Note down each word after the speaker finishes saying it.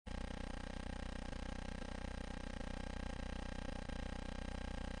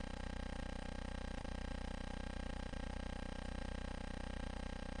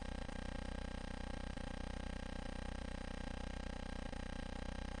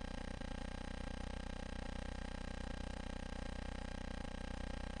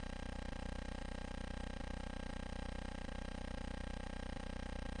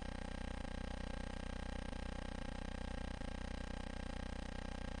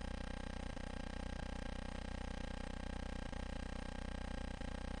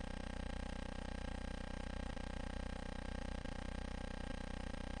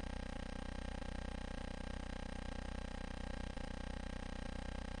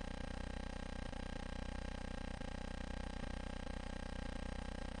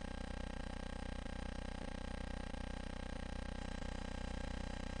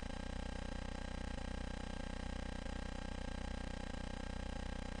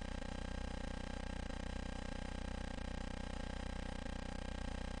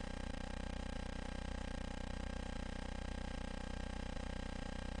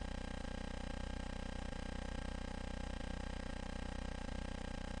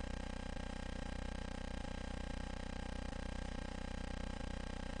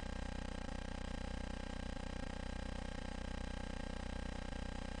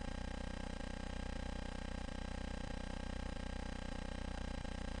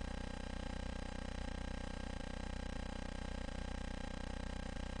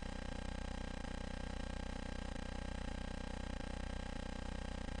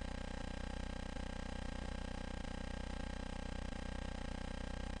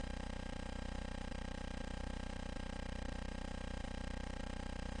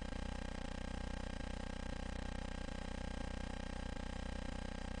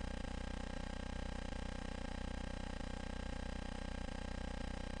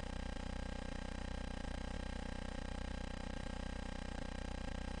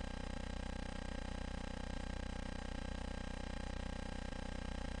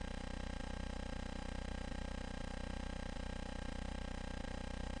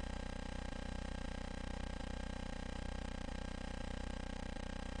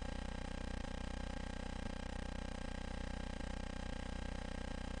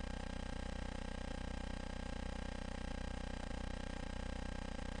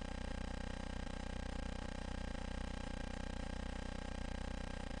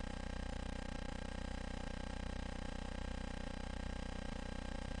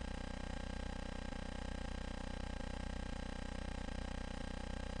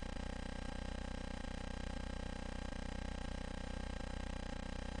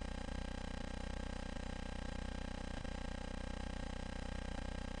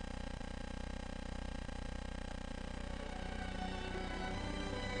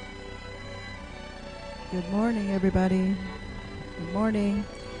Good morning, everybody. Good morning.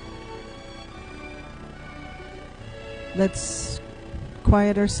 Let's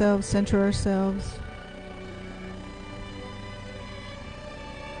quiet ourselves, center ourselves.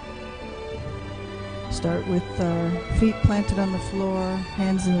 Start with our feet planted on the floor,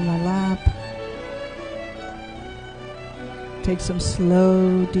 hands in my lap. Take some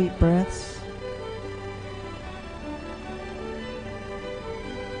slow, deep breaths.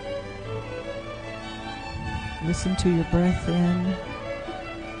 Listen to your breath in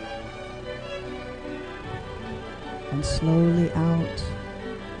and slowly out.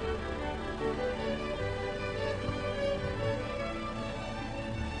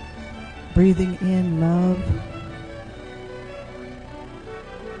 Breathing in love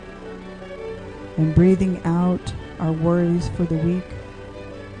and breathing out our worries for the week.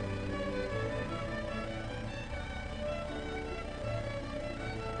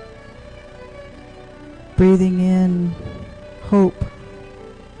 Breathing in hope,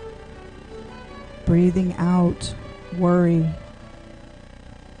 breathing out worry.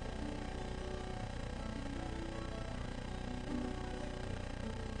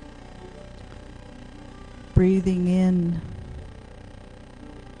 Breathing in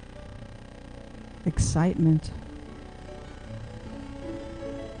excitement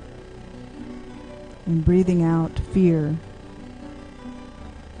and breathing out fear.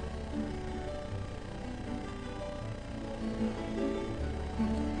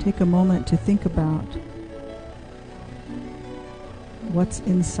 Take a moment to think about what's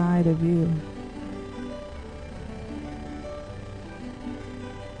inside of you.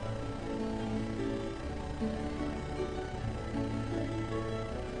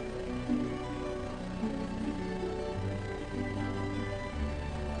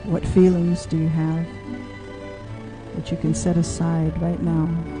 What feelings do you have that you can set aside right now?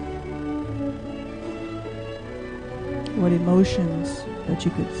 What emotions that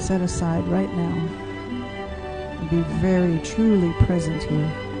you could set aside right now and be very truly present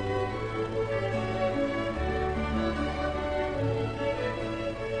here.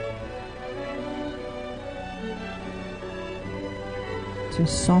 To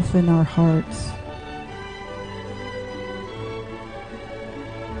soften our hearts.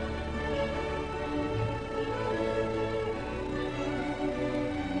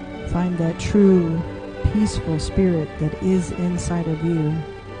 Find that true peaceful spirit that is inside of you,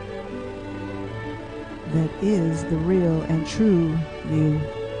 that is the real and true you.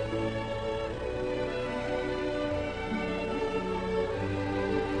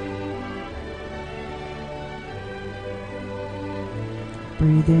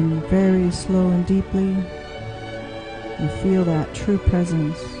 Breathe in very slow and deeply and feel that true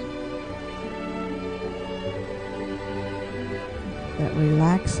presence, that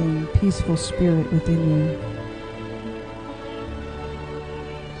relaxing, peaceful spirit within you.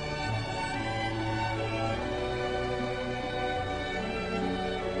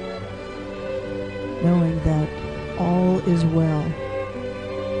 Knowing that all is well.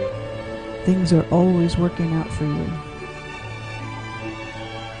 Things are always working out for you.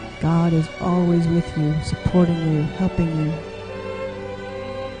 God is always with you, supporting you, helping you.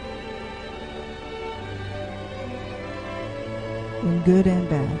 In good and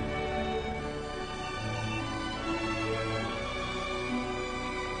bad.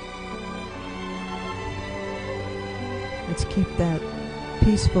 Let's keep that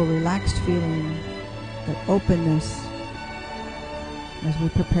peaceful, relaxed feeling, that openness as we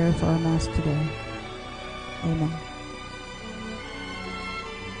prepare for our Mass today. Amen.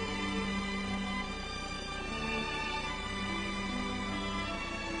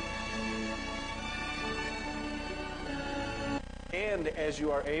 And as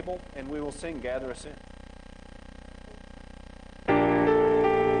you are able, and we will sing, gather us in.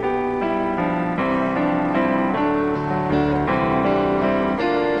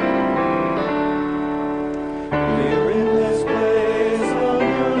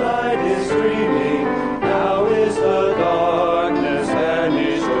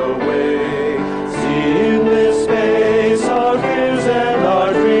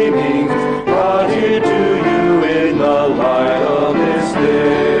 To you in the light of this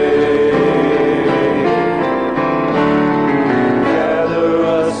day.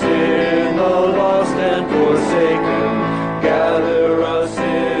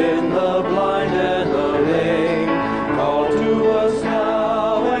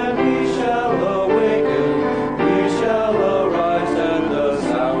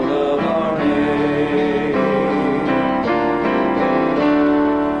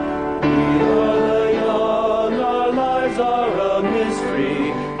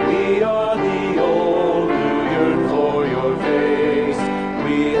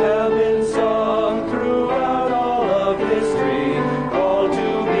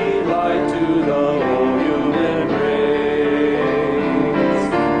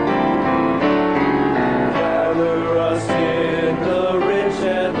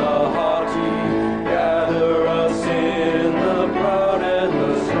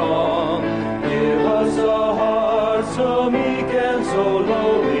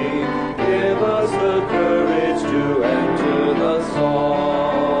 slowly. Give us the courage to enter the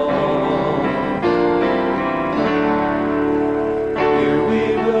song. Here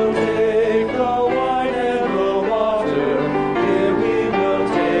we will take the wine and the water. Here we will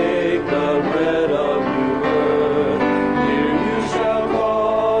take the bread of new earth. Here you shall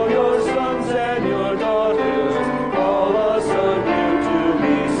call your sons and your daughters. Call us anew to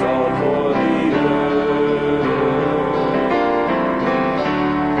be salt for the earth.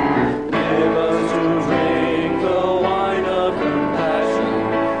 Give us to drink the wine of compassion.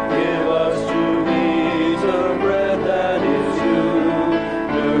 Give us to eat the bread that is you.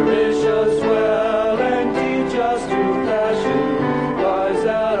 Nourish us well and teach us to fashion lives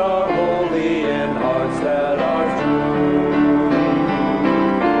that are holy and hearts that are true.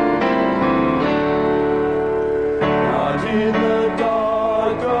 Not in the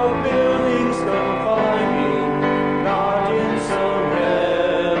dark of buildings confining, not in some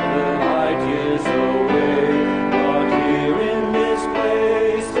heaven light years away, but here in this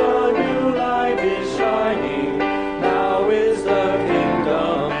place the new light is shining. Now is the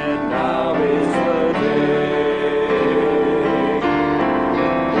kingdom and now is the day.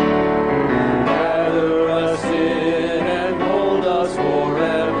 Gather us in and hold us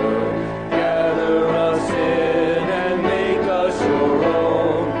forever. Gather us in and make us your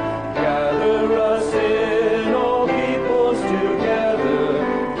own. Gather us in, all peoples together.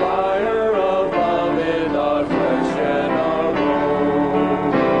 Fire of love in our flesh and our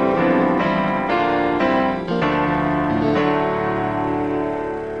bone.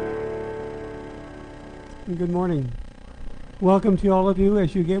 Good morning. Welcome to all of you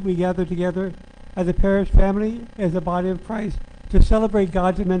as we gather together as a parish family, as a body of Christ, to celebrate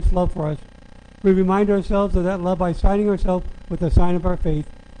God's immense love for us. We remind ourselves of that love by signing ourselves with the sign of our faith,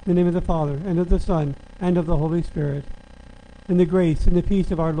 in the name of the Father, and of the Son, and of the Holy Spirit. And the grace and the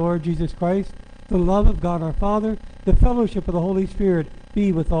peace of our Lord Jesus Christ, the love of God our Father, the fellowship of the Holy Spirit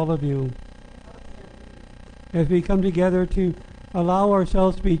be with all of you. As we come together to allow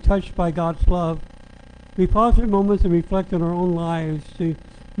ourselves to be touched by God's love, we pause for moments and reflect on our own lives to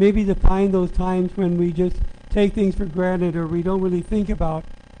maybe define those times when we just take things for granted or we don't really think about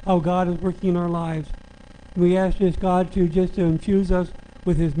how God is working in our lives. We ask just God to infuse us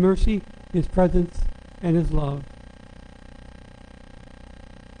with His mercy, His presence, and His love.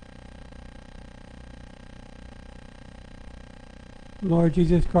 Lord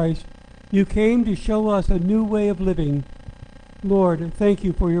Jesus Christ, you came to show us a new way of living. Lord, thank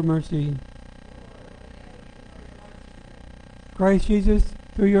you for your mercy. Christ Jesus,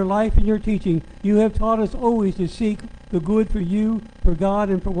 through your life and your teaching, you have taught us always to seek the good for you, for God,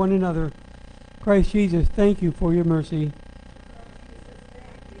 and for one another. Christ Jesus, thank you for your mercy.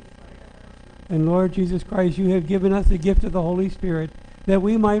 And Lord Jesus Christ, you have given us the gift of the Holy Spirit, that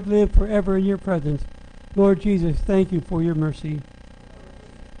we might live forever in your presence. Lord Jesus, thank you for your mercy.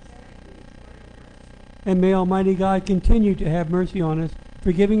 And may Almighty God continue to have mercy on us,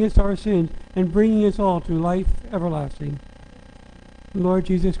 forgiving us our sins and bringing us all to life everlasting. Lord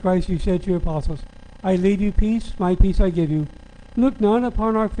Jesus Christ, you said to your apostles, I leave you peace, my peace I give you. Look not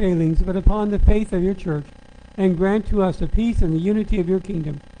upon our failings, but upon the faith of your church, and grant to us the peace and the unity of your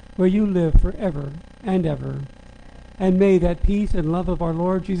kingdom, where you live forever and ever. And may that peace and love of our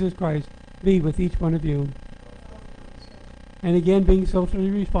Lord Jesus Christ be with each one of you. And again, being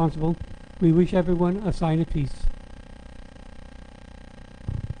socially responsible, we wish everyone a sign of peace.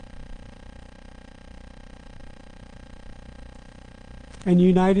 And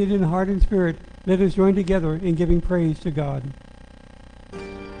united in heart and spirit, let us join together in giving praise to God.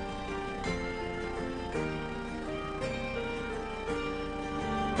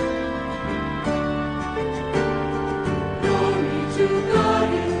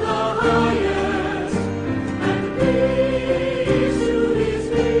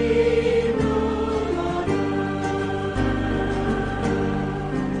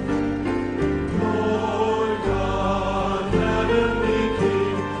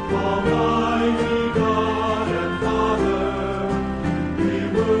 Almighty God and Father,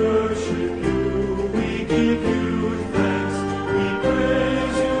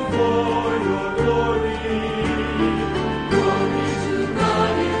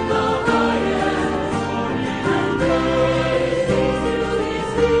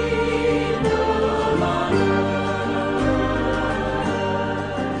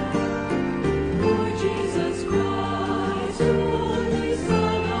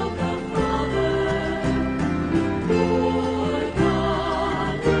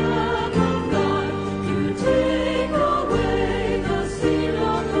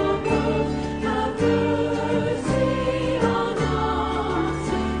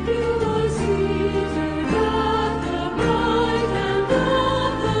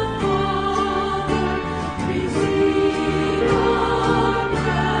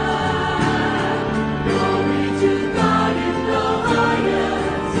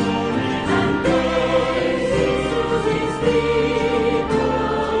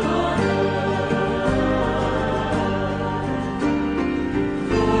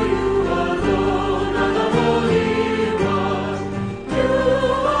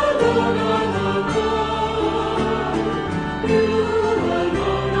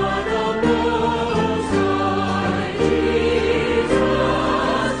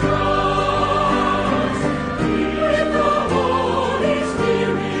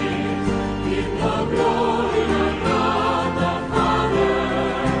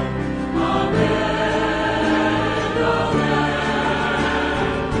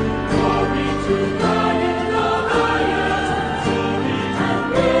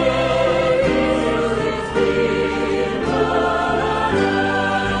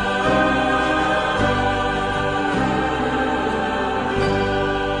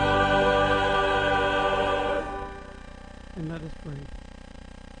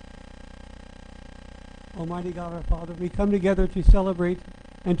 Almighty God our Father, we come together to celebrate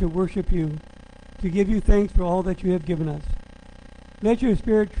and to worship you, to give you thanks for all that you have given us. Let your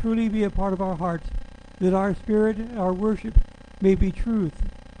Spirit truly be a part of our hearts, that our spirit, our worship, may be truth,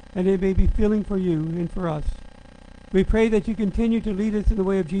 and it may be feeling for you and for us. We pray that you continue to lead us in the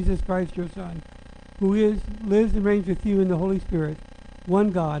way of Jesus Christ, your Son, who lives and reigns with you in the Holy Spirit,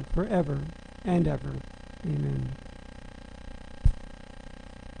 one God, forever and ever. Amen.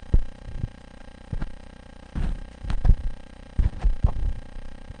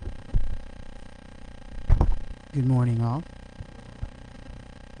 Good morning, all.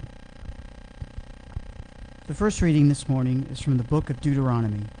 The first reading this morning is from the book of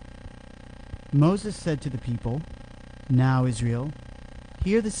Deuteronomy. Moses said to the people, "Now, Israel,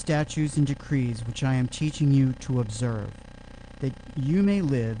 hear the statutes and decrees which I am teaching you to observe, that you may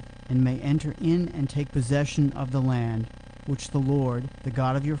live and may enter in and take possession of the land which the Lord, the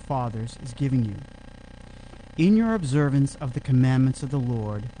God of your fathers, is giving you. In your observance of the commandments of the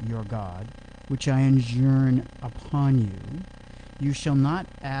Lord your God, which I enjoin upon you, you shall not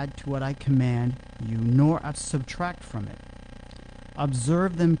add to what I command you, nor subtract from it.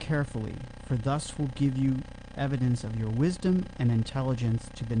 Observe them carefully, for thus will give you evidence of your wisdom and intelligence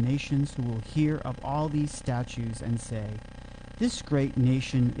to the nations who will hear of all these statutes and say, 'This great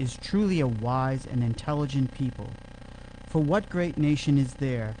nation is truly a wise and intelligent people.' For what great nation is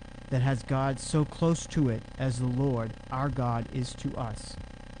there that has God so close to it as the Lord our God is to us?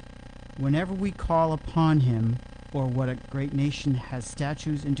 Whenever we call upon him, or what a great nation has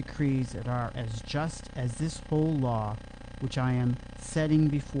statutes and decrees that are as just as this whole law, which I am setting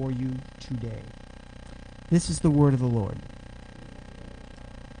before you today." This is the word of the Lord.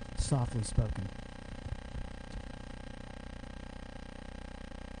 Softly spoken.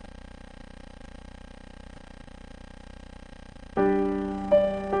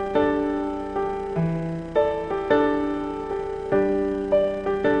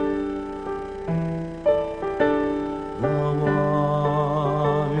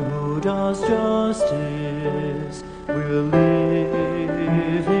 Justice will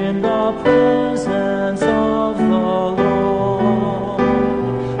live in the presence of the Lord,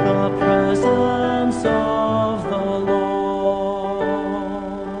 the presence of the Lord.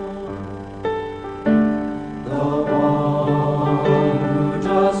 The one who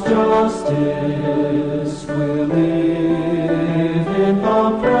does justice will live in the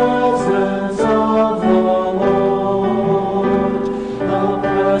presence of the Lord, the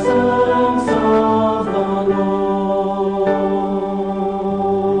presence of the Lord.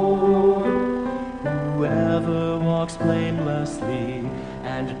 Whoever walks blamelessly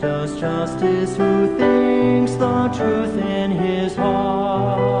and does justice, who thinks the truth in his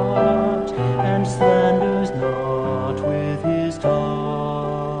heart and slanders not with his tongue.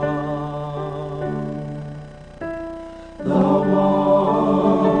 The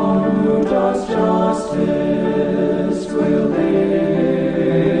one who does justice will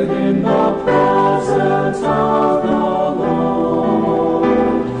live in the presence of the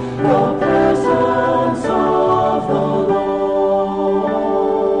Lord, the presence of the Lord.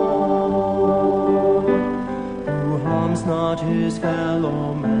 Who harms not his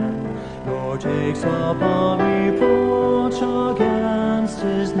fellow man, nor takes up a reproach against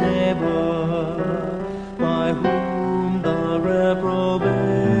his neighbor, by whom the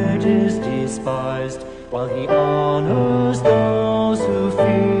reprobate is despised, while he honors those who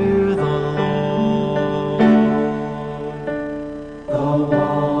fear the Lord. The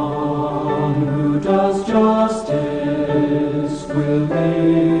one who does justice will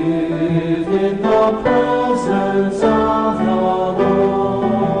live in the presence of the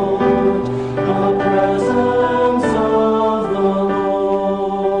Lord, the presence of the Lord.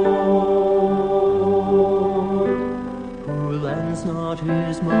 Who lends not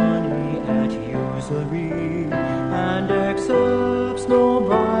his money at usury, and accepts no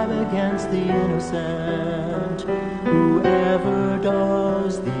bribe against the innocent. Whoever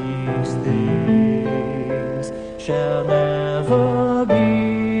does these things shall never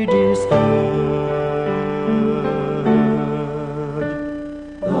be disturbed.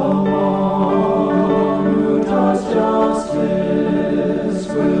 The one who does justice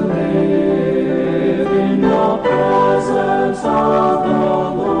will live in the presence of the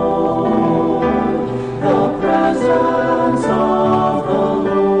Lord, the presence of the Lord.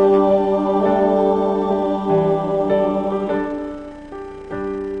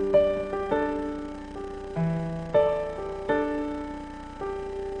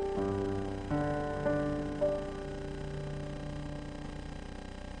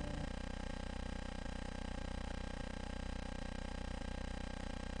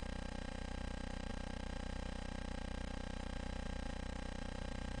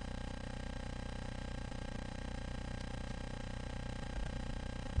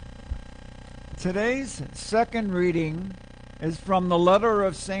 Today's second reading is from the letter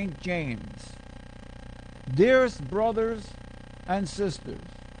of St. James. Dearest brothers and sisters,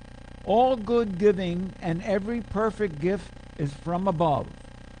 all good giving and every perfect gift is from above,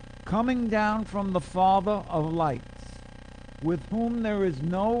 coming down from the Father of lights, with whom there is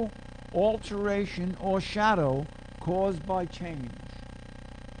no alteration or shadow caused by change.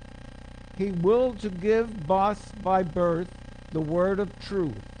 He willed to give us by birth the word of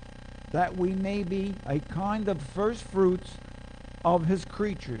truth, that we may be a kind of first fruits of his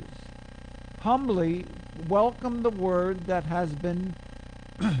creatures. Humbly welcome the word that has been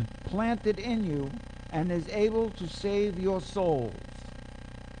planted in you and is able to save your souls.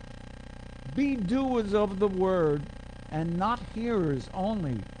 Be doers of the word and not hearers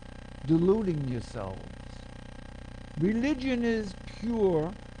only, deluding yourselves. Religion is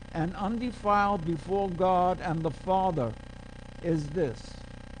pure and undefiled before God and the Father is this: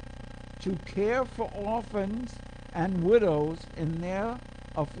 to care for orphans and widows in their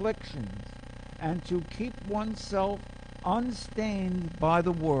afflictions, and to keep oneself unstained by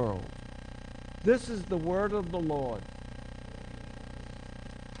the world. This is the word of the Lord.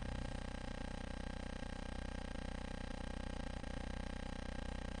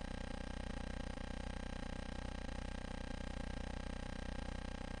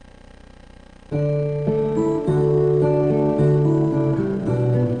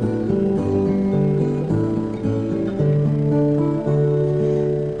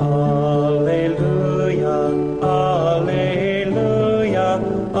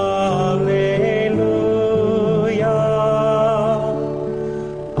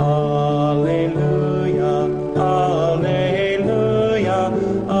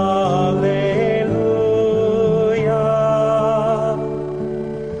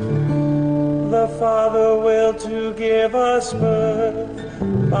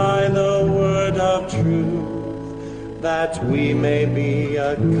 That we may be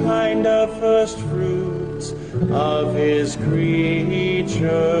a kind of first fruits of his creatures.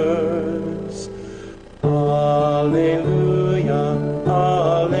 Alleluia,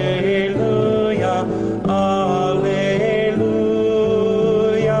 alleluia, alleluia.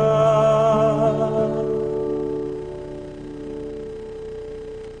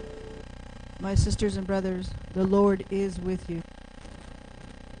 My sisters and brothers, the Lord is with you.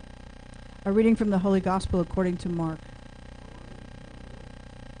 A reading from the Holy Gospel according to Mark.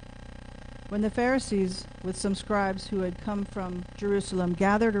 When the Pharisees, with some scribes who had come from Jerusalem,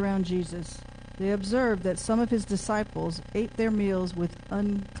 gathered around Jesus, they observed that some of his disciples ate their meals with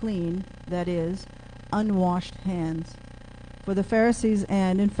unclean, that is, unwashed hands. For the Pharisees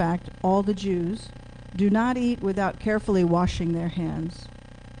and, in fact, all the Jews do not eat without carefully washing their hands,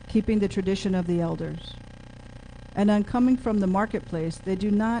 keeping the tradition of the elders. And on coming from the marketplace, they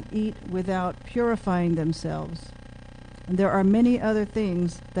do not eat without purifying themselves. And there are many other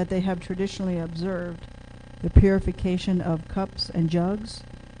things that they have traditionally observed: the purification of cups and jugs,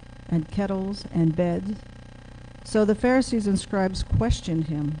 and kettles and beds. So the Pharisees and scribes questioned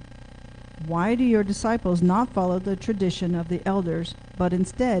him, "Why do your disciples not follow the tradition of the elders, but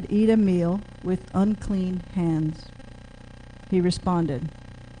instead eat a meal with unclean hands?" He responded,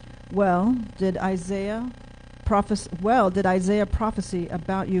 Well did Isaiah prophesy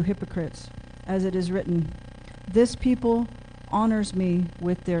about you hypocrites, as it is written, 'This people honors me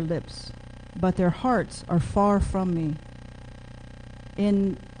with their lips, but their hearts are far from me.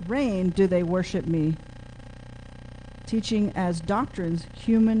 In vain do they worship me, teaching as doctrines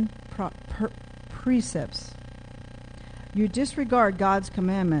human precepts. You disregard God's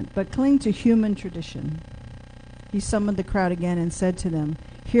commandment, but cling to human tradition.' He summoned the crowd again and said to them,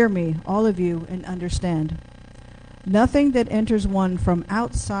 'Hear me, all of you, and understand. Nothing that enters one from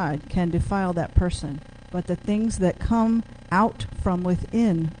outside can defile that person, but the things that come out from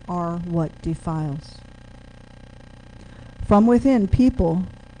within are what defiles. From within people,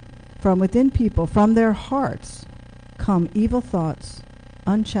 from their hearts, come evil thoughts,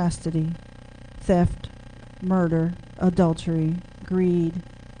 unchastity, theft, murder, adultery, greed,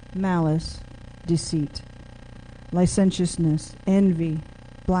 malice, deceit, licentiousness, envy,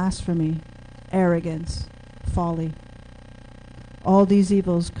 blasphemy, arrogance, folly. All these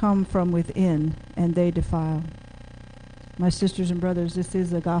evils come from within, and they defile.' My sisters and brothers, this is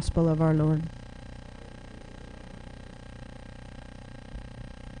the gospel of our Lord.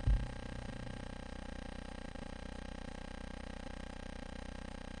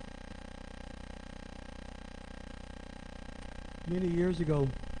 Many years ago,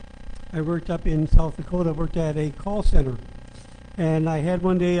 I worked up in South Dakota, worked at a call center. And I had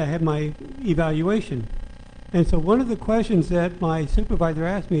my evaluation. And so one of the questions that my supervisor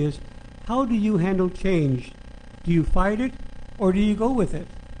asked me is, how do you handle change? Do you fight it or do you go with it?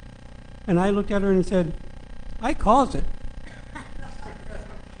 And I looked at her and said, I cause it.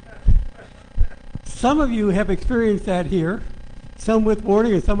 Some of you have experienced that here, some with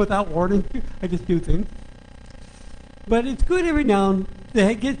warning and some without warning. I just do things. But it's good every now and then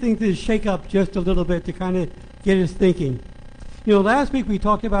to get things to shake up just a little bit to kind of get us thinking. You know, last week we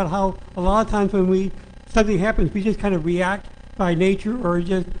talked about how a lot of times when something happens, we just kind of react by nature, or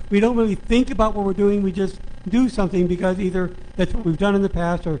we don't really think about what we're doing. We just do something because either that's what we've done in the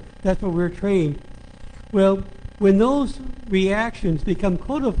past or that's what we're trained. Well, when those reactions become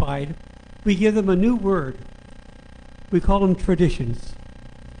codified, we give them a new word. We call them traditions.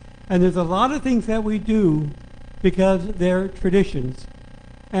 And there's a lot of things that we do because they're traditions.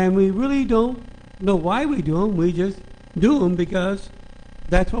 And we really don't know why we do them. We just do them because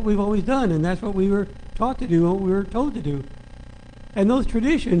that's what we've always done, and that's what we were taught to do, what we were told to do. And those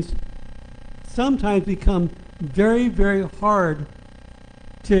traditions sometimes become very, very hard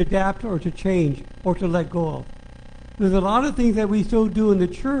to adapt or to change or to let go of. There's a lot of things that we still do in the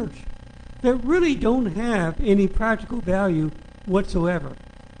church that really don't have any practical value whatsoever.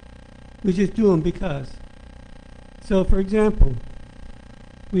 We just do them because. So, for example,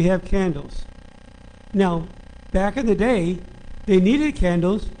 we have candles. Now, back in the day, they needed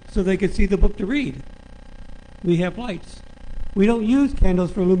candles so they could see the book to read. We have lights. We don't use candles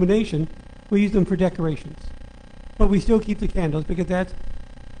for illumination. We use them for decorations. But we still keep the candles because that's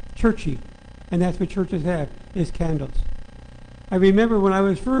churchy. And that's what churches have, is candles. I remember when I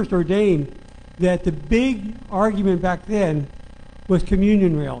was first ordained that the big argument back then was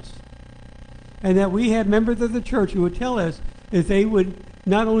communion rails. And that we had members of the church who would tell us that they would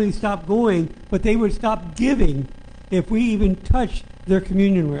not only stop going, but they would stop giving if we even touched their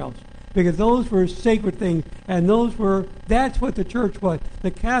communion rails. Because those were sacred things, and that's what the church was. The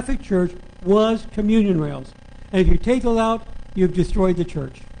Catholic Church was communion rails. And if you take those out, you've destroyed the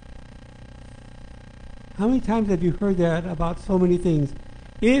church. How many times have you heard that about so many things?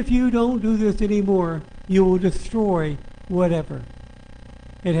 If you don't do this anymore, you will destroy whatever.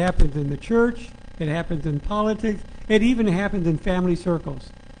 It happens in the church, it happens in politics, it even happens in family circles.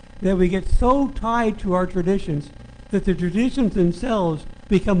 That we get so tied to our traditions that the traditions themselves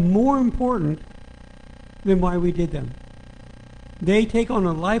become more important than why we did them. They take on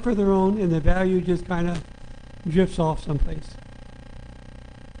a life of their own, and the value just kind of drifts off someplace.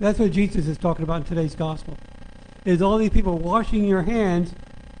 That's what Jesus is talking about in today's gospel. Is all these people washing your hands,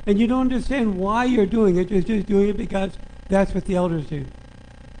 and you don't understand why you're doing it. You're just doing it because that's what the elders do.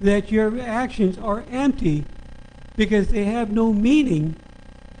 That your actions are empty because they have no meaning.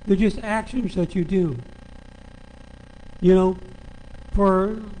 They're just actions that you do. You know,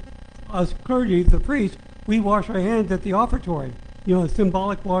 for us clergy, the priests, we wash our hands at the offertory. You know, a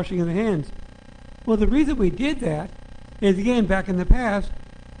symbolic washing of the hands. Well, the reason we did that is, again, back in the past,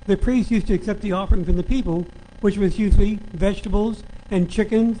 the priests used to accept the offering from the people, which was usually vegetables and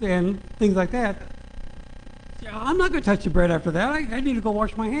chickens and things like that. I'm not going to touch the bread after that. I need to go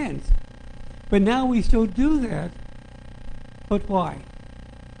wash my hands. But now we still do that. But why?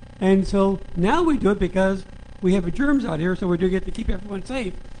 And so now we do it because we have germs out here, so we're doing it to keep everyone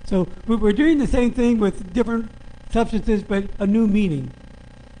safe. So we're doing the same thing with different substances, but a new meaning.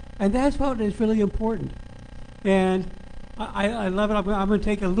 And that's what is really important. And I love it. I'm going to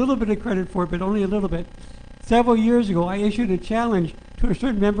take a little bit of credit for it, but only a little bit. Several years ago, I issued a challenge to a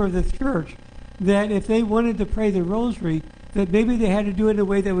certain member of this church that if they wanted to pray the rosary, that maybe they had to do it in a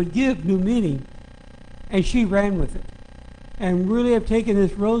way that would give new meaning. And she ran with it. And really have taken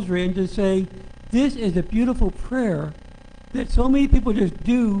this rosary and just say, this is a beautiful prayer that so many people just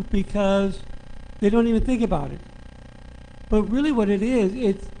do because they don't even think about it. But really what it is,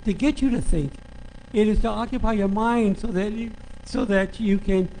 it's to get you to think. It is to occupy your mind so that you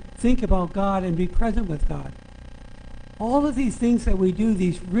can think about God and be present with God. All of these things that we do,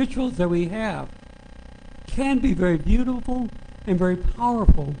 these rituals that we have, can be very beautiful and very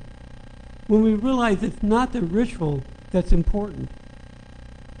powerful when we realize it's not the ritual that's important.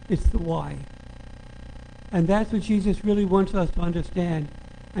 It's the why. And that's what Jesus really wants us to understand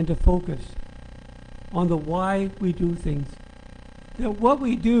and to focus on, the why we do things. That what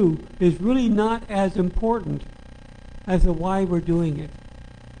we do is really not as important as the why we're doing it.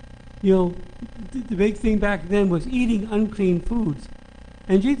 You know, the big thing back then was eating unclean foods.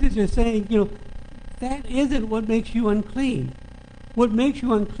 And Jesus is saying, you know, that isn't what makes you unclean. What makes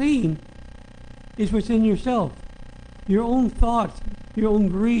you unclean is what's in yourself. Your own thoughts, your own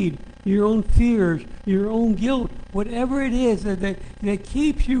greed, your own fears, your own guilt, whatever it is that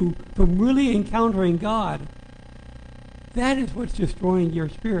keeps you from really encountering God. That is what's destroying your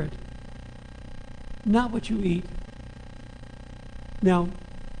spirit. not what you eat. Now,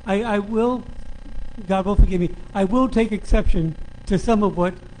 I will, God will forgive me, I will take exception to some of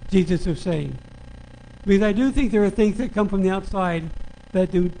what Jesus is saying. Because I do think there are things that come from the outside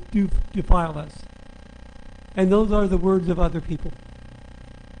that do defile us. And those are the words of other people.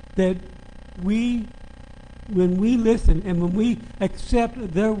 That when we listen and when we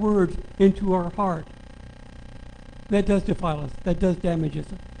accept their words into our heart, that does defile us, that does damage us,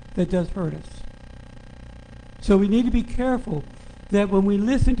 that does hurt us. So we need to be careful that when we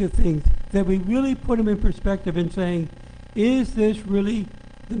listen to things, that we really put them in perspective and saying, is this really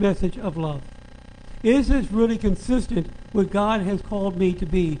the message of love? Is this really consistent with God has called me to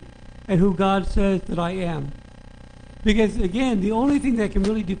be and who God says that I am? Because again, the only thing that can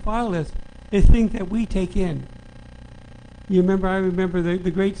really defile us is things that we take in. I remember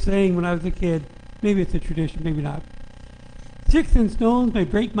the great saying when I was a kid, maybe it's a tradition, maybe not. Sticks and stones may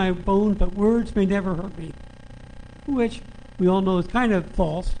break my bones, but words may never hurt me. Which we all know is kind of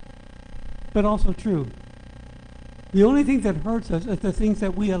false, but also true. The only thing that hurts us is the things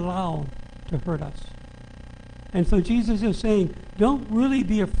that we allow to hurt us. And so Jesus is saying, don't really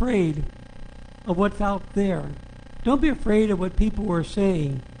be afraid of what's out there. Don't be afraid of what people are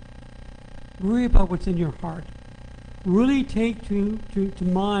saying. Worry about what's in your heart. Really take to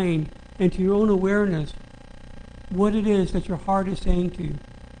mind and to your own awareness what it is that your heart is saying to you,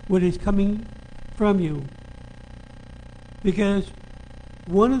 what is coming from you. Because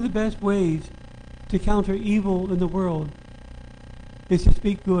one of the best ways to counter evil in the world is to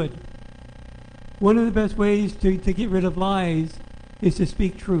speak good. One of the best ways to get rid of lies is to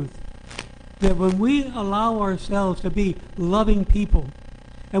speak truth. That when we allow ourselves to be loving people,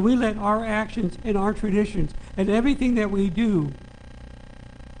 and we let our actions and our traditions and everything that we do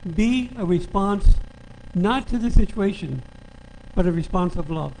be a response not to the situation, but a response of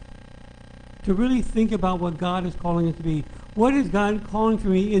love. To really think about what God is calling us to be. What is God calling for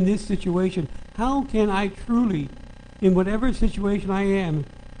me in this situation? How can I truly, in whatever situation I am,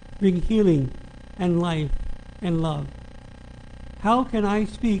 bring healing and life and love? How can I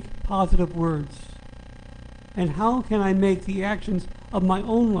speak positive words? And how can I make the actions of my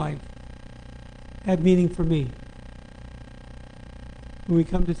own life have meaning for me? When we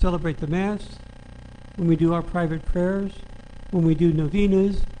come to celebrate the Mass, when we do our private prayers, when we do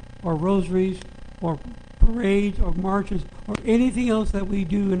novenas or rosaries or parades or marches or anything else that we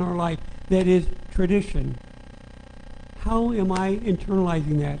do in our life that is tradition, how am I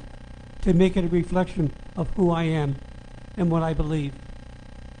internalizing that to make it a reflection of who I am and what I believe?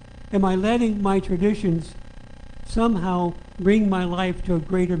 Am I letting my traditions somehow bring my life to a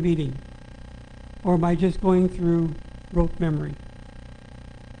greater meaning? Or am I just going through rote memory?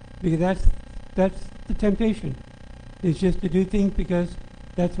 Because that's the temptation, is just to do things because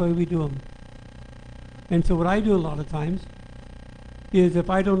that's the way we do them. And so what I do a lot of times is if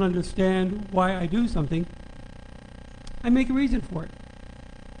I don't understand why I do something, I make a reason for it.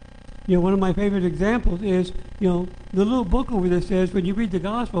 One of my favorite examples is, the little book over there says when you read the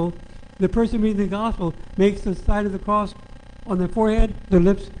gospel, the person reading the gospel makes the sign of the cross on their forehead, their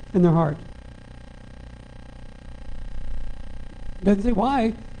lips, and their heart. Doesn't say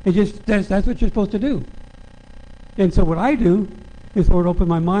why. It just that's what you're supposed to do. And so what I do is, Lord, open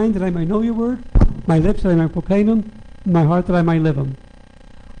my mind that I might know your word, my lips that I might proclaim them, my heart that I might live them.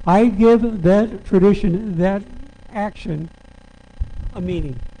 I give that tradition, that action, a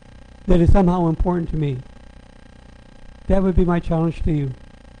meaning that is somehow important to me. That would be my challenge to you.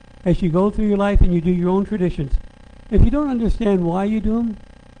 As you go through your life and you do your own traditions, if you don't understand why you do them,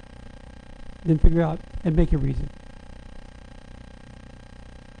 then figure out and make a reason.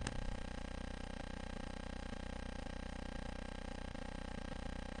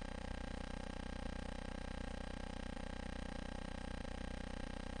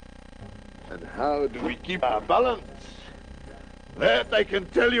 And how do we keep our balance? That I can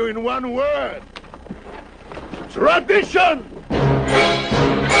tell you in one word. Tradition!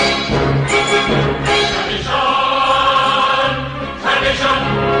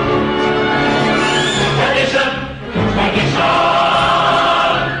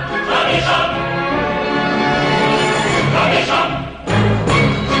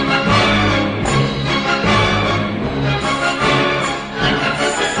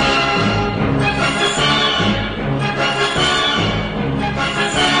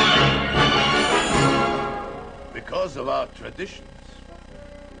 Because of our traditions,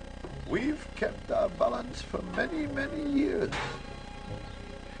 we've kept our balance for many, many years.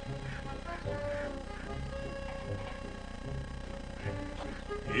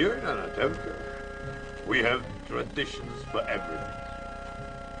 Here in Anatemka, we have traditions for everything.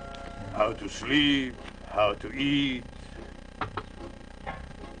 how to sleep, how to eat,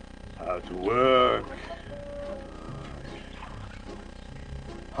 how to work,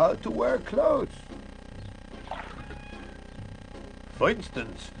 how to wear clothes. For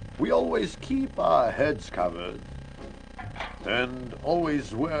instance, we always keep our heads covered and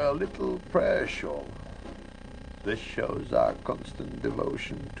always wear a little prayer shawl. This shows our constant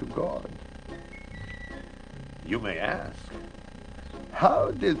devotion to God. You may ask,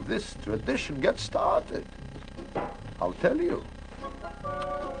 how did this tradition get started? I'll tell you.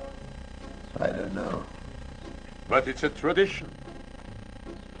 I don't know. But it's a tradition.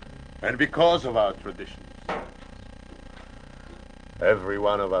 And because of our traditions, every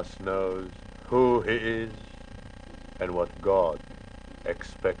one of us knows who he is and what God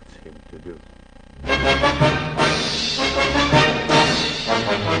expects him to do.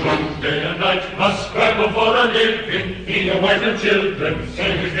 Day and night must scramble for a living, feed a wife and children,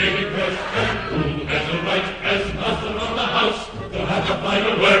 sing his daily question. Who has a right as master of the house to have the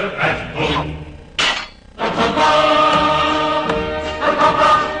final word at home?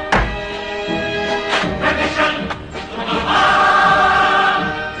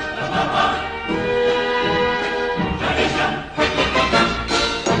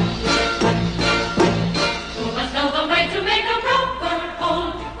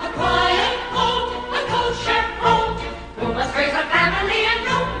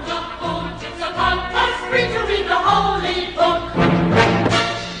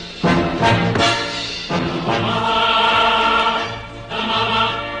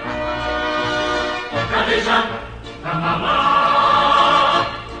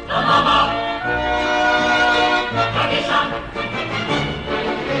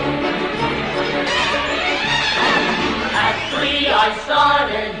 I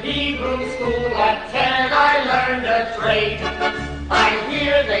started Hebrew school, at 10 I learned a trade. I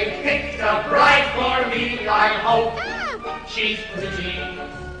hear they picked a bride for me, I hope she's pretty.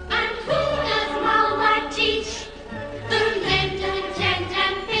 And who does Mama teach? The mend and tend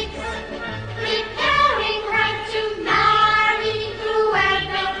and fix, preparing her to marry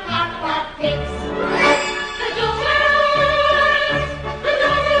whoever Papa picks. The daughters, the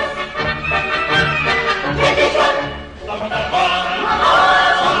daughters,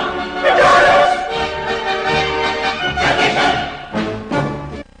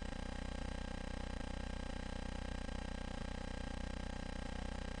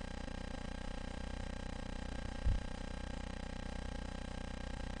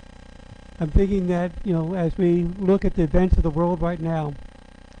 I'm thinking that, as we look at the events of the world right now,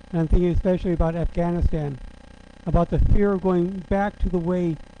 and I'm thinking especially about Afghanistan, about the fear of going back to the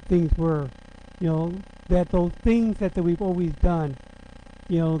way things were, that those things that we've always done,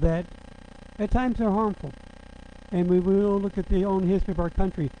 that at times are harmful. And we will look at the own history of our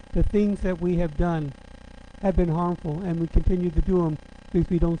country. The things that we have done have been harmful, and we continue to do them because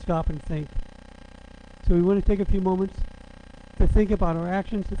we don't stop and think. So we want to take a few moments to think about our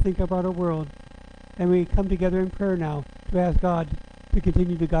actions, to think about our world, and we come together in prayer now to ask God to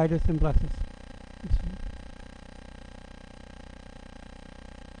continue to guide us and bless us.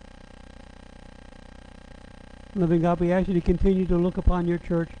 Living God, we ask you to continue to look upon your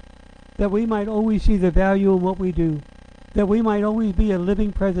church, that we might always see the value in what we do, that we might always be a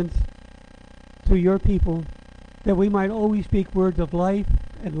living presence to your people, that we might always speak words of life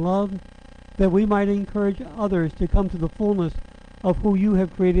and love, that we might encourage others to come to the fullness of who you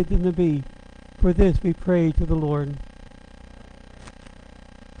have created them to be. For this we pray to the Lord.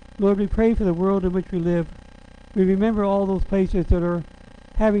 Lord, we pray for the world in which we live. We remember all those places that are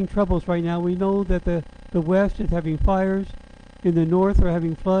having troubles right now. We know that the West is having fires. In the North are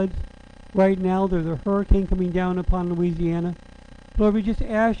having floods. Right now there's a hurricane coming down upon Louisiana. Lord, we just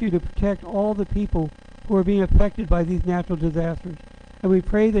ask you to protect all the people who are being affected by these natural disasters. And we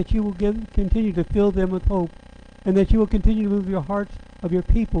pray that you will continue to fill them with hope, and that you will continue to move your hearts of your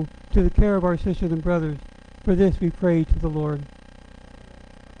people to the care of our sisters and brothers. For this we pray to the Lord.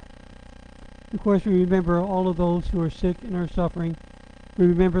 Of course, we remember all of those who are sick and are suffering. We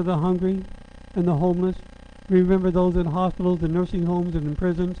remember the hungry and the homeless. We remember those in hospitals and nursing homes and in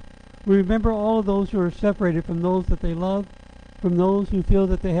prisons. We remember all of those who are separated from those that they love, from those who feel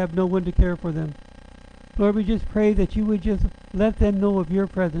that they have no one to care for them. Lord, we just pray that you would just let them know of your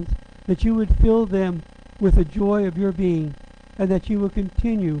presence, that you would fill them with the joy of your being, and that you will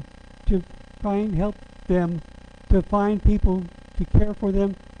continue to help them to find people to care for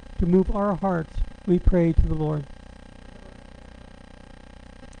them, to move our hearts. We pray to the Lord.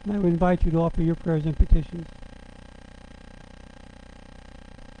 And I would invite you to offer your prayers and petitions.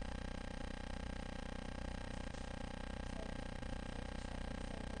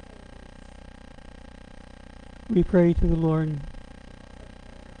 We pray to the Lord.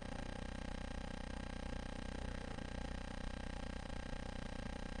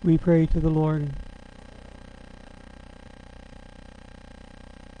 We pray to the Lord.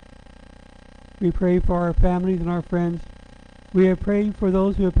 We pray for our families and our friends. We have prayed for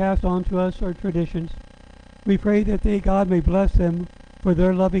those who have passed on to us our traditions. We pray that they, God, may bless them for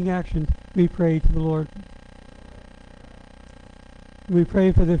their loving actions. We pray to the Lord. We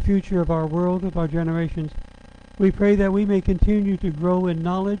pray for the future of our world, of our generations. We pray that we may continue to grow in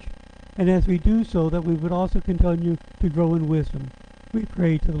knowledge, and as we do so, that we would also continue to grow in wisdom. We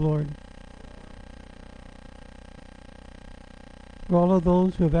pray to the Lord. For all of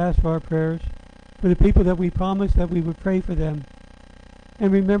those who have asked for our prayers, for the people that we promised that we would pray for them,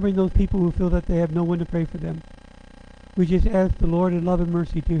 and remembering those people who feel that they have no one to pray for them, we just ask the Lord in love and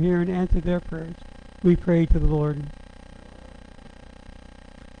mercy to hear and answer their prayers. We pray to the Lord.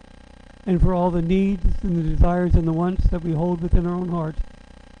 And for all the needs and the desires and the wants that we hold within our own hearts,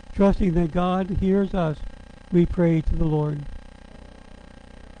 trusting that God hears us, we pray to the Lord.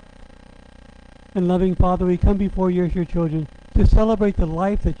 And loving Father, we come before you as your children to celebrate the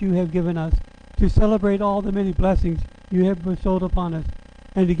life that you have given us, to celebrate all the many blessings you have bestowed upon us,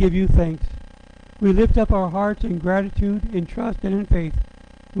 and to give you thanks. We lift up our hearts in gratitude, in trust, and in faith.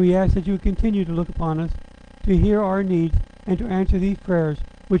 We ask that you continue to look upon us, to hear our needs, and to answer these prayers,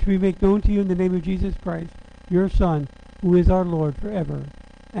 which we make known to you in the name of Jesus Christ, your Son, who is our Lord forever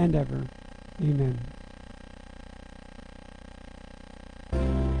and ever. Amen.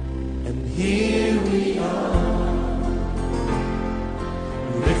 And here we are,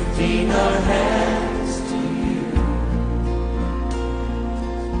 lifting our hands to you.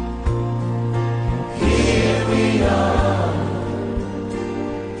 Here we are,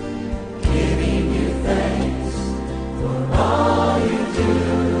 giving you thanks for all you do.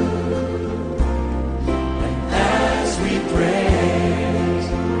 And as we praise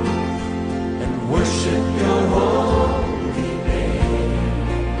and worship your holy name,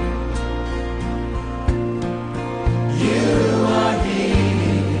 you are here,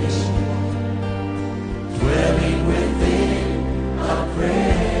 dwelling within our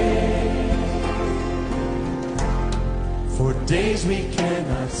praise. For days we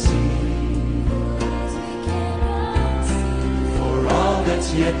cannot see, for all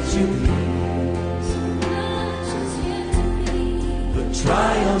that's yet to be, the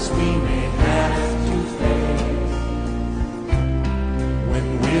trials we may have to face, when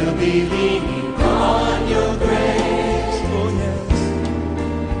we'll be leaning on your grace. Oh yes,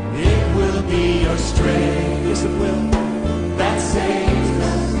 it will be your strength, yes it will, that saves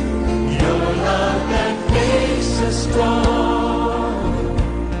us, your love that makes us strong.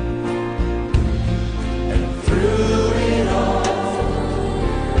 And through it all,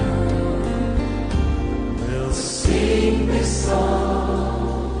 we'll sing this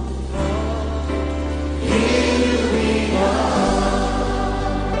song. Here we are,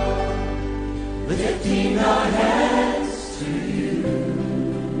 lifting our hands to you.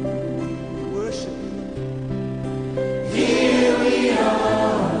 Worship you. Here we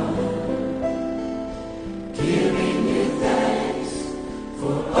are, giving you thanks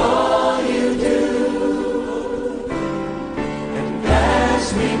for all you do. And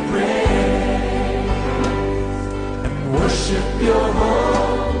as we pray and worship your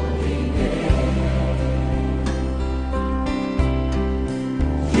holy name,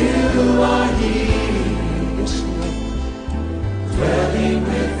 you are here, dwelling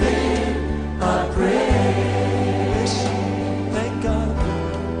within our praise. Thank God.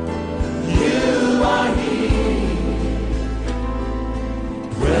 You are here,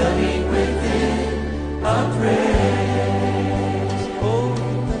 dwelling within our praise. Oh,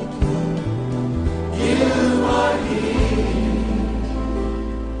 thank you. You are here,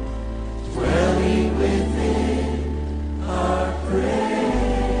 dwelling within our praise.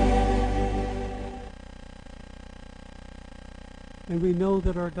 And we know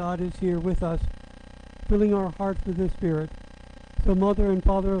that our God is here with us, filling our hearts with His Spirit. So, Mother and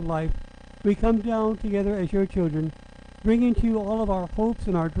Father of life, we come down together as your children, bringing to you all of our hopes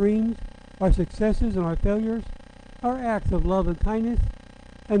and our dreams, our successes and our failures, our acts of love and kindness,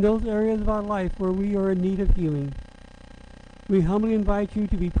 and those areas of our life where we are in need of healing. We humbly invite you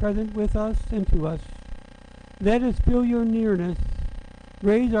to be present with us and to us. Let us feel your nearness.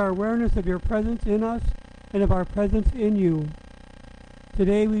 Raise our awareness of your presence in us and of our presence in you.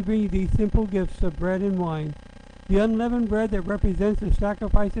 Today we bring you these simple gifts of bread and wine, the unleavened bread that represents the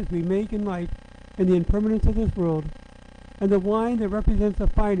sacrifices we make in life and the impermanence of this world, and the wine that represents the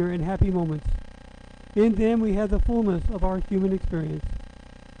finer and happy moments. In them we have the fullness of our human experience.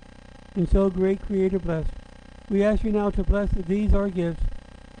 And so, great Creator blessed, we ask you now to bless these our gifts,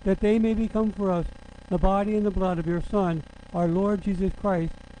 that they may become for us the body and the blood of your Son, our Lord Jesus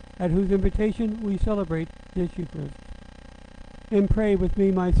Christ, at whose invitation we celebrate this Eucharist. And pray with me,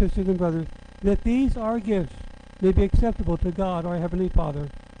 my sisters and brothers, that these our gifts may be acceptable to God, our Heavenly Father.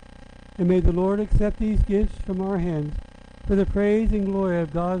 And may the Lord accept these gifts from our hands for the praise and glory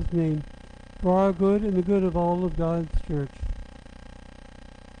of God's name, for our good and the good of all of God's church.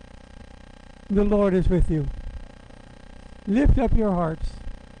 The Lord is with you. Lift up your hearts,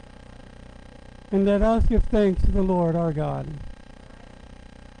 and let us give thanks to the Lord our God.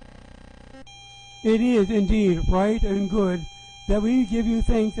 It is indeed right and good that we give you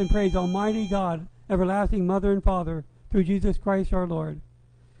thanks and praise, Almighty God, everlasting Mother and Father, through Jesus Christ our Lord.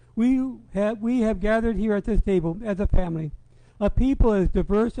 We have gathered here at this table as a family, a people as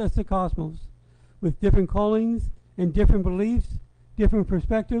diverse as the cosmos, with different callings and different beliefs, different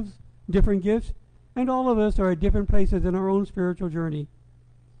perspectives, different gifts, and all of us are at different places in our own spiritual journey.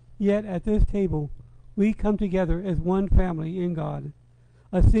 Yet at this table, we come together as one family in God,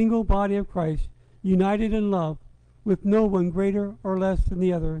 a single body of Christ, united in love, with no one greater or less than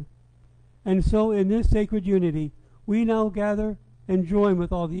the other. And so in this sacred unity, we now gather and join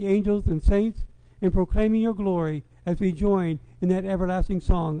with all the angels and saints in proclaiming your glory as we join in that everlasting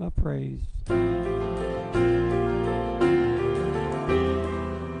song of praise.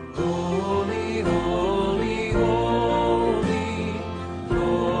 Holy, holy, holy,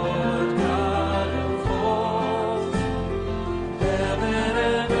 Lord God of hosts. Heaven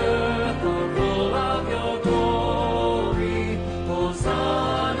and earth are full of your glory.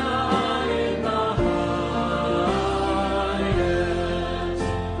 Hosanna in the highest.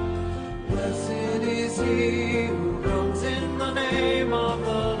 Blessed is he who comes in the name of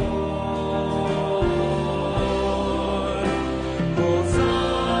the Lord.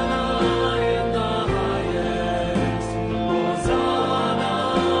 Hosanna in the highest. Hosanna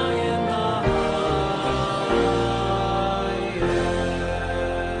in the highest.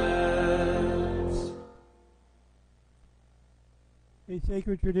 A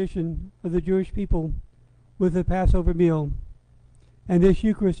sacred tradition of the Jewish people with the Passover meal. And this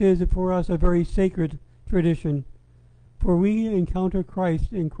Eucharist is for us a very sacred tradition, for we encounter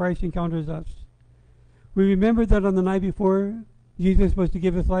Christ and Christ encounters us. We remember that on the night before Jesus was to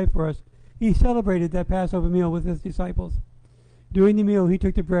give his life for us, he celebrated that Passover meal with his disciples. During the meal, he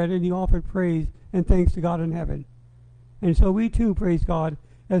took the bread and he offered praise and thanks to God in heaven. And so we too praise God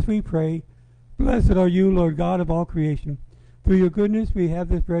as we pray, "Blessed are you, Lord God of all creation. Through your goodness we have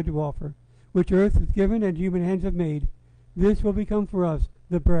this bread to offer, which earth has given and human hands have made. This will become for us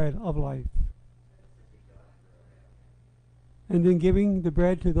the bread of life." And then giving the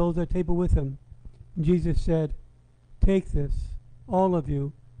bread to those at table with him, Jesus said, "Take this, all of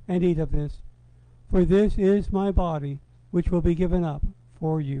you, and eat of this, for this is my body, which will be given up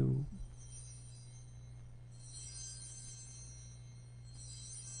for you."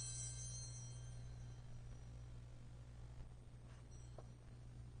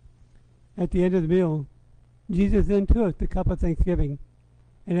 At the end of the meal, Jesus then took the cup of thanksgiving,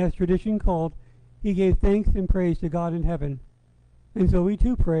 and as tradition called, he gave thanks and praise to God in heaven. And so we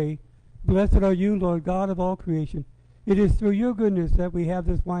too pray, "Blessed are you, Lord God of all creation. It is through your goodness that we have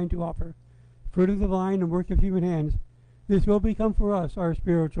this wine to offer, fruit of the vine and work of human hands. This will become for us our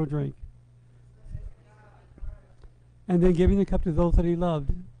spiritual drink." And then giving the cup to those that he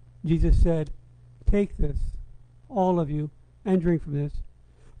loved, Jesus said, "Take this, all of you, and drink from this.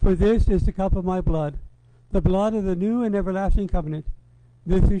 For this is the cup of my blood, the blood of the new and everlasting covenant.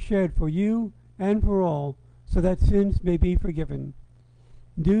 This is shed for you and for all, so that sins may be forgiven.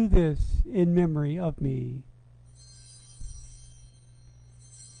 Do this in memory of me."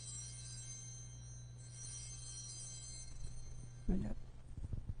 Not yet.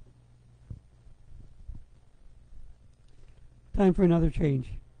 Time for another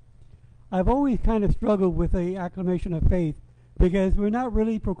change. I've always kind of struggled with the acclamation of faith because we're not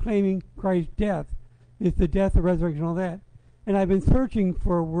really proclaiming Christ's death. It's the death, the resurrection, all that. And I've been searching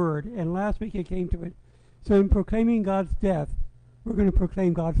for a word, and last week I came to it. So in proclaiming God's death, we're going to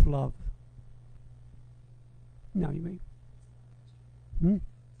proclaim God's love. Now you may.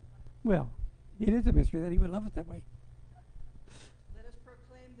 Well, it is a mystery that he would love us that way. Let us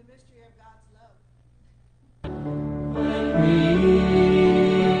proclaim the mystery of God's love.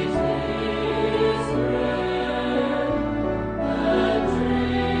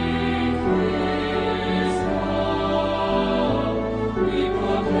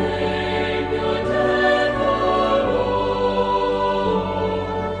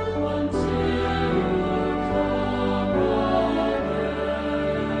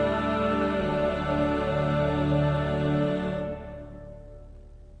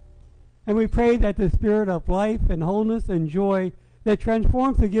 And we pray that the spirit of life and wholeness and joy that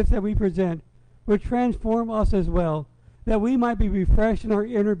transforms the gifts that we present would transform us as well, that we might be refreshed in our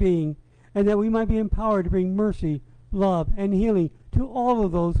inner being, and that we might be empowered to bring mercy, love, and healing to all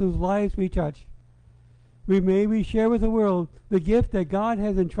of those whose lives we touch. May we share with the world the gift that God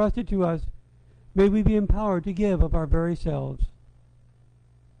has entrusted to us. May we be empowered to give of our very selves.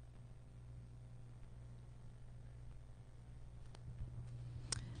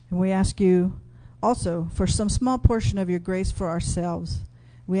 And we ask you also for some small portion of your grace for ourselves.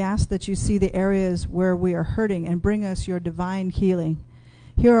 We ask that you see the areas where we are hurting and bring us your divine healing.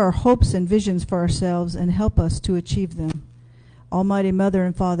 Hear our hopes and visions for ourselves and help us to achieve them. Almighty Mother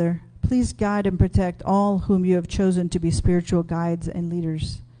and Father, please guide and protect all whom you have chosen to be spiritual guides and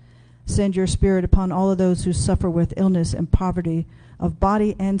leaders. Send your Spirit upon all of those who suffer with illness and poverty of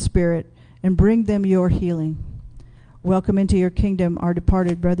body and spirit, and bring them your healing. Welcome into your kingdom our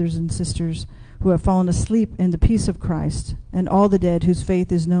departed brothers and sisters who have fallen asleep in the peace of Christ, and all the dead whose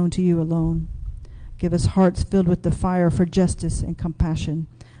faith is known to you alone. Give us hearts filled with the fire for justice and compassion.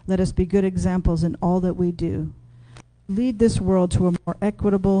 Let us be good examples in all that we do. Lead this world to a more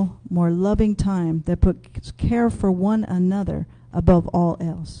equitable, more loving time that puts care for one another above all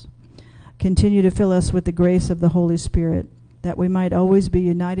else. Continue to fill us with the grace of the Holy Spirit, that we might always be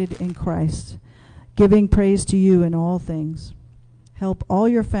united in Christ, giving praise to you in all things. Help all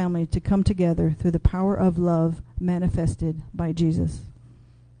your family to come together through the power of love manifested by Jesus.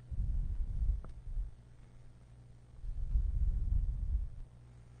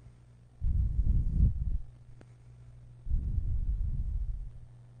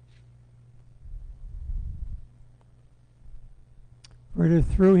 For it is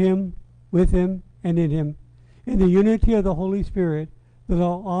through him, with him, and in him, in the unity of the Holy Spirit, that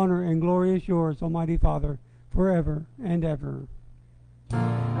all honor and glory is yours, Almighty Father, forever and ever.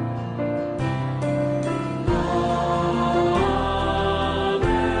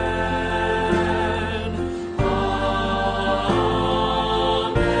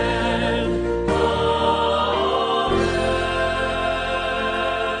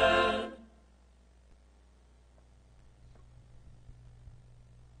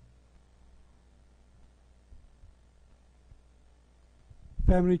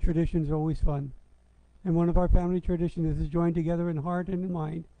 Family traditions are always fun. And one of our family traditions is joined together in heart and in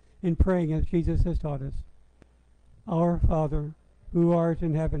mind in praying as Jesus has taught us. Our Father, who art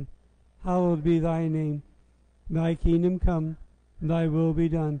in heaven, hallowed be thy name. Thy kingdom come, thy will be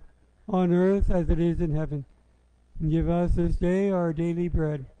done, on earth as it is in heaven. Give us this day our daily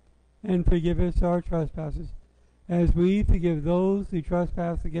bread, and forgive us our trespasses, as we forgive those who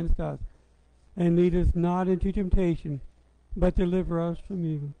trespass against us. And lead us not into temptation, but deliver us from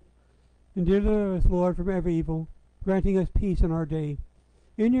evil. And deliver us, Lord, from every evil, granting us peace in our day.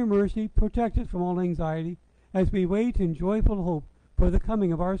 In your mercy, protect us from all anxiety, as we wait in joyful hope for the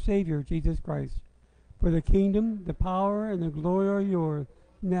coming of our Savior, Jesus Christ. For the kingdom, the power, and the glory are yours,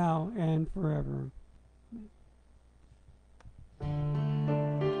 now and forever.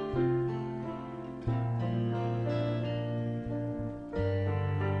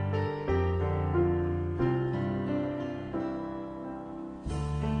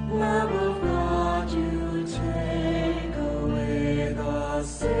 Lamb of God, you take away the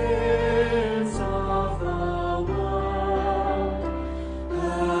sins of the world.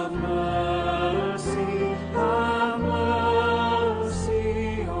 Have mercy on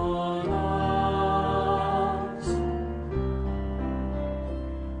us.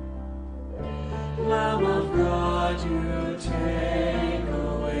 Lamb of God, you take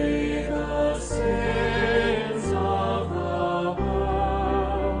away the sins of the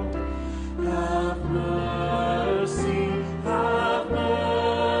world. Have mercy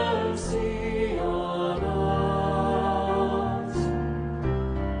on us.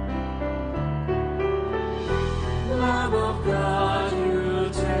 Lamb of God, you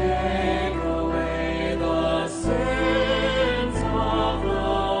take away the sins of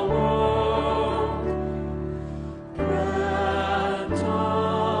the world. Grant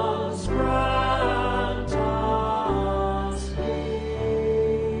us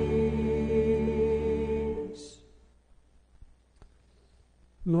peace.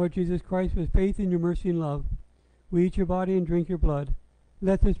 Lord Jesus Christ, with faith in your mercy and love, we eat your body and drink your blood.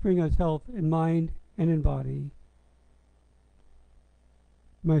 Let this bring us health in mind and in body.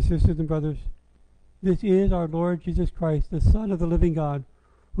 My sisters and brothers, this is our Lord Jesus Christ, the Son of the living God,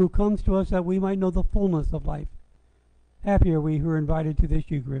 who comes to us that we might know the fullness of life. Happy are we who are invited to this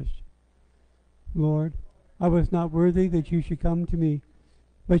Eucharist. Lord, I was not worthy that you should come to me,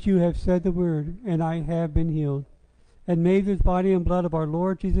 but you have said the word, and I have been healed. And may this body and blood of our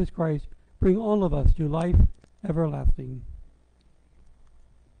Lord Jesus Christ bring all of us to life everlasting.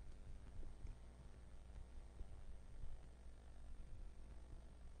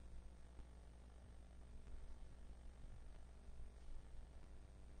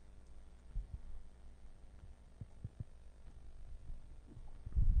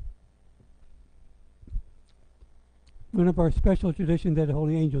 One of our special traditions at the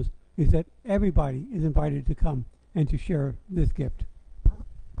Holy Angels is that everybody is invited to come and to share this gift.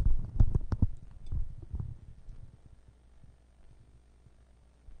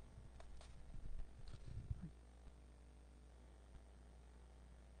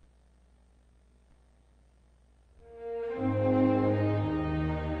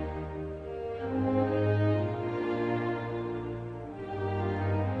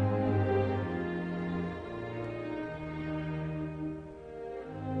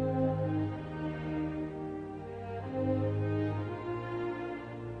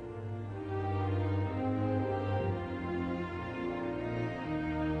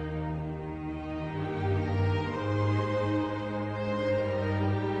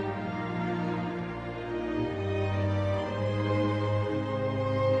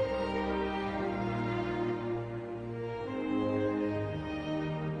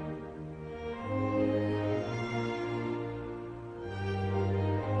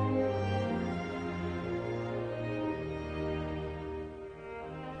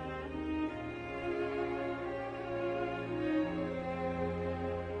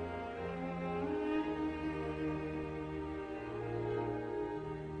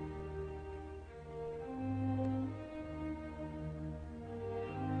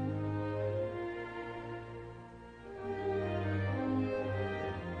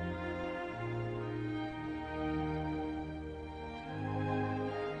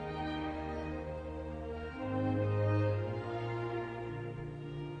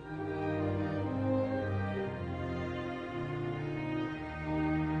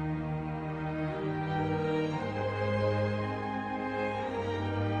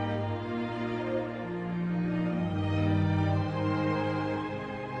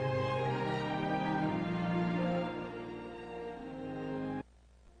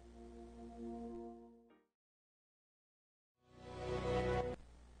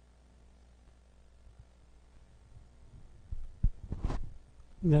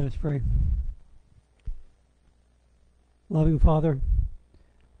 Let us pray. Loving Father,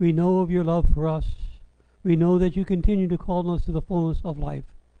 we know of your love for us. We know that you continue to call us to the fullness of life.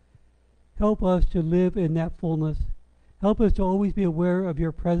 Help us to live in that fullness. Help us to always be aware of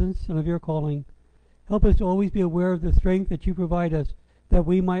your presence and of your calling. Help us to always be aware of the strength that you provide us, that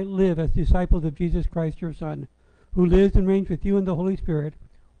we might live as disciples of Jesus Christ, your Son, who lives and reigns with you in the Holy Spirit,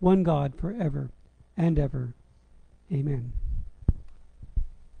 one God, forever and ever. Amen.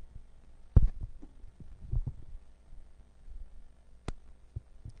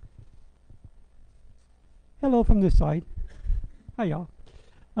 Hello from this side. Hi, y'all.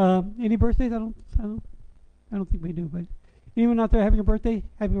 Any birthdays? I don't think we do, but anyone out there having a birthday?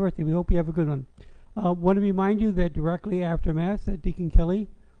 Happy birthday. We hope you have a good one. Want to remind you that directly after Mass, that Deacon Kelly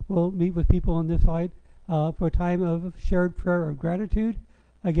will meet with people on this side for a time of shared prayer of gratitude.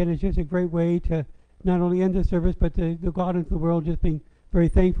 Again, it's just a great way to not only end the service, but to go out into the world just being very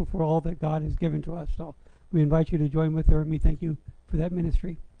thankful for all that God has given to us. So we invite you to join with her, and we thank you for that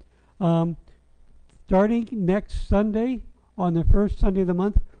ministry. Starting next Sunday, on the first Sunday of the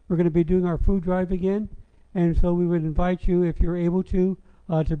month, we're going to be doing our food drive again. And so we would invite you, if you're able to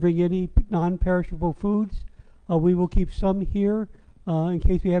bring any non-perishable foods. We will keep some here in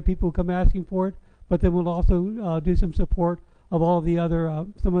case we have people who come asking for it. But then we'll also do some support of all the other,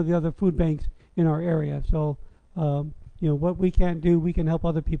 some of the other food banks in our area. So, what we can't do, we can help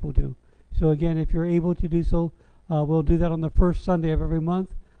other people do. So again, if you're able to do so, we'll do that on the first Sunday of every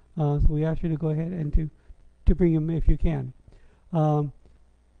month. So we ask you to go ahead and to bring them if you can.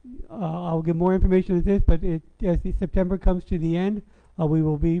 I'll give more information on this, but as September comes to the end, we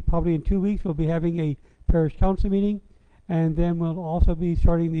will be, probably in 2 weeks, we'll be having a parish council meeting, and then we'll also be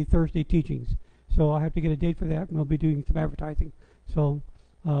starting the Thursday teachings. So I'll have to get a date for that, and we'll be doing some advertising. So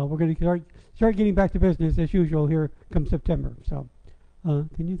we're going to start getting back to business as usual here come September. So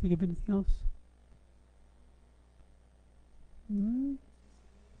can you think of anything else?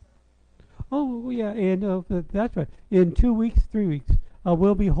 Oh, yeah, and that's right. In 2 weeks, 3 weeks,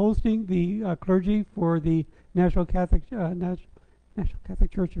 we'll be hosting the clergy for the National Catholic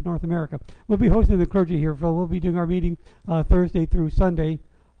Church of North America. We'll be hosting the clergy here, so we'll be doing our meeting Thursday through Sunday,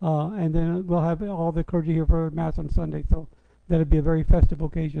 and then we'll have all the clergy here for Mass on Sunday. So that'll be a very festive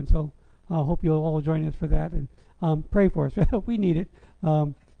occasion. So I hope you'll all join us for that, and pray for us. We need it.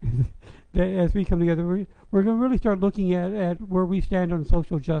 that as we come together, we're going to really start looking at where we stand on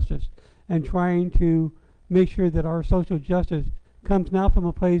social justice and trying to make sure that our social justice comes not from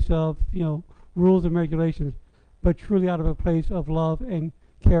a place of, rules and regulations, but truly out of a place of love and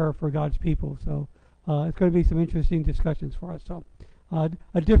care for God's people. So it's going to be some interesting discussions for us. So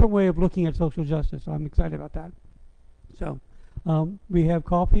a different way of looking at social justice. So I'm excited about that. So we have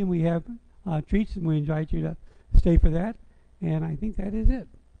coffee and we have treats, and we invite you to stay for that. And I think that is it.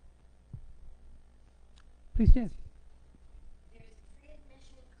 Please stand. There's a free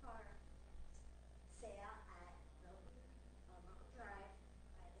admission car sale at Mount Drive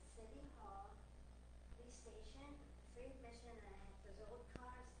by the City Hall, police station, free admission, and I have those old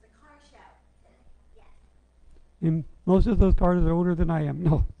cars, the car show. Yes. And most of those cars are older than I am.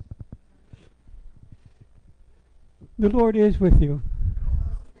 No. The Lord is with you.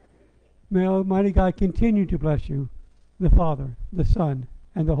 May Almighty God continue to bless you, the Father, the Son,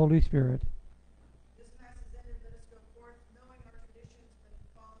 and the Holy Spirit. This Mass is ended. Let us go forth, knowing our traditions, but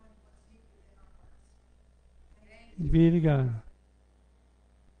following what's deep within our hearts. Thanks Be to God.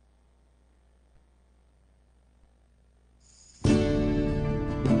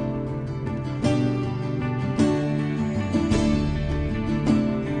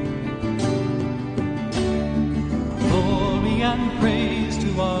 Glory and praise to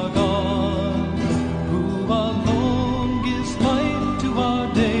our God, who alone gives life to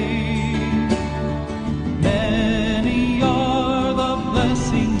our day. Many are the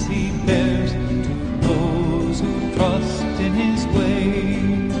blessings he bears to those who trust in his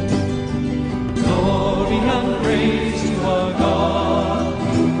ways. Glory and praise to our God,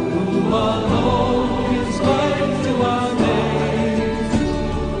 who alone gives life to our day.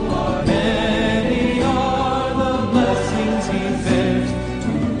 Many are the blessings he bears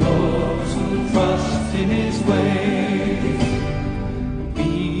to those who trust in his ways.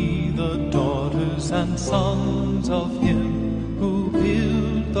 Be the daughters and sons of him who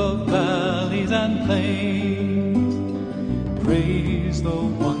built the valleys and plains. Praise the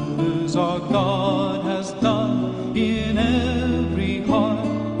one